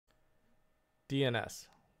DNS.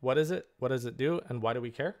 What is it? What does it do? And why do we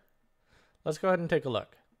care? Let's go ahead and take a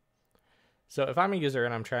look. So if I'm a user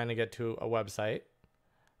and I'm trying to get to a website,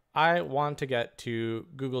 I want to get to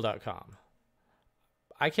google.com.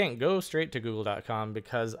 I can't go straight to google.com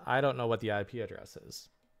because I don't know what the IP address is.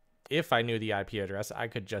 If I knew the IP address, I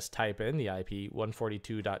could just type in the IP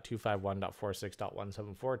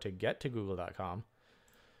 142.251.46.174 to get to google.com.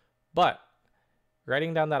 But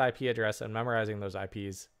writing down that IP address and memorizing those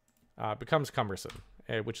IPs becomes cumbersome,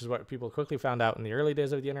 which is what people quickly found out in the early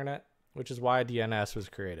days of the internet, which is why DNS was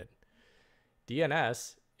created.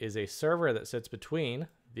 DNS is a server that sits between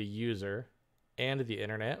the user and the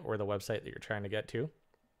internet or the website that you're trying to get to.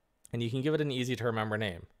 And you can give it an easy to remember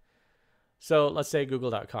name. So let's say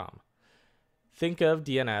google.com. Think of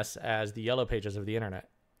DNS as the yellow pages of the internet.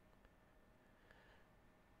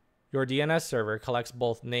 Your DNS server collects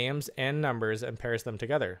both names and numbers and pairs them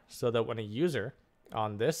together so that when a user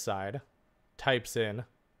on this side types in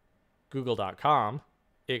google.com,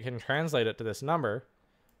 it can translate it to this number,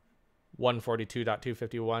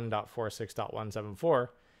 142.251.46.174,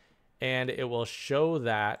 and it will show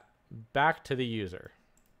that back to the user.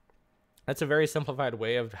 That's a very simplified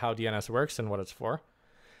way of how DNS works and what it's for.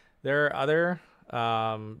 There are other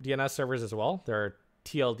DNS servers as well. There are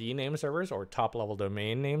TLD name servers or top-level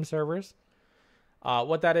domain name servers.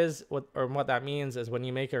 What that means is when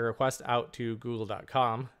you make a request out to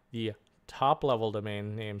google.com, the top-level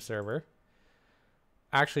domain name server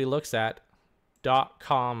actually looks at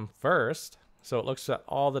 .com first. So it looks at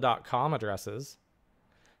all the .com addresses.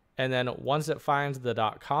 And then once it finds the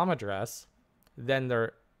 .com address, then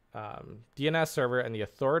their DNS server and the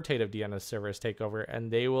authoritative DNS servers take over,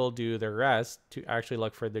 and they will do the rest to actually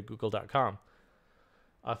look for the google.com.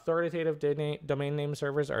 Authoritative domain name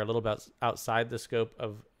servers are a little bit outside the scope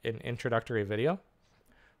of an introductory video,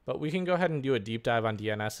 but we can go ahead and do a deep dive on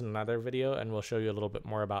DNS in another video, and we'll show you a little bit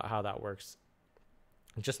more about how that works.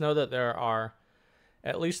 Just know that there are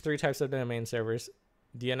at least 3 types of domain servers: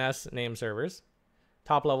 DNS name servers,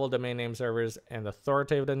 top-level domain name servers, and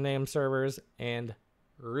authoritative name servers, and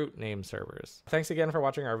root name servers. Thanks again for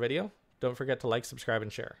watching our video. Don't forget to like, subscribe,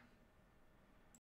 and share.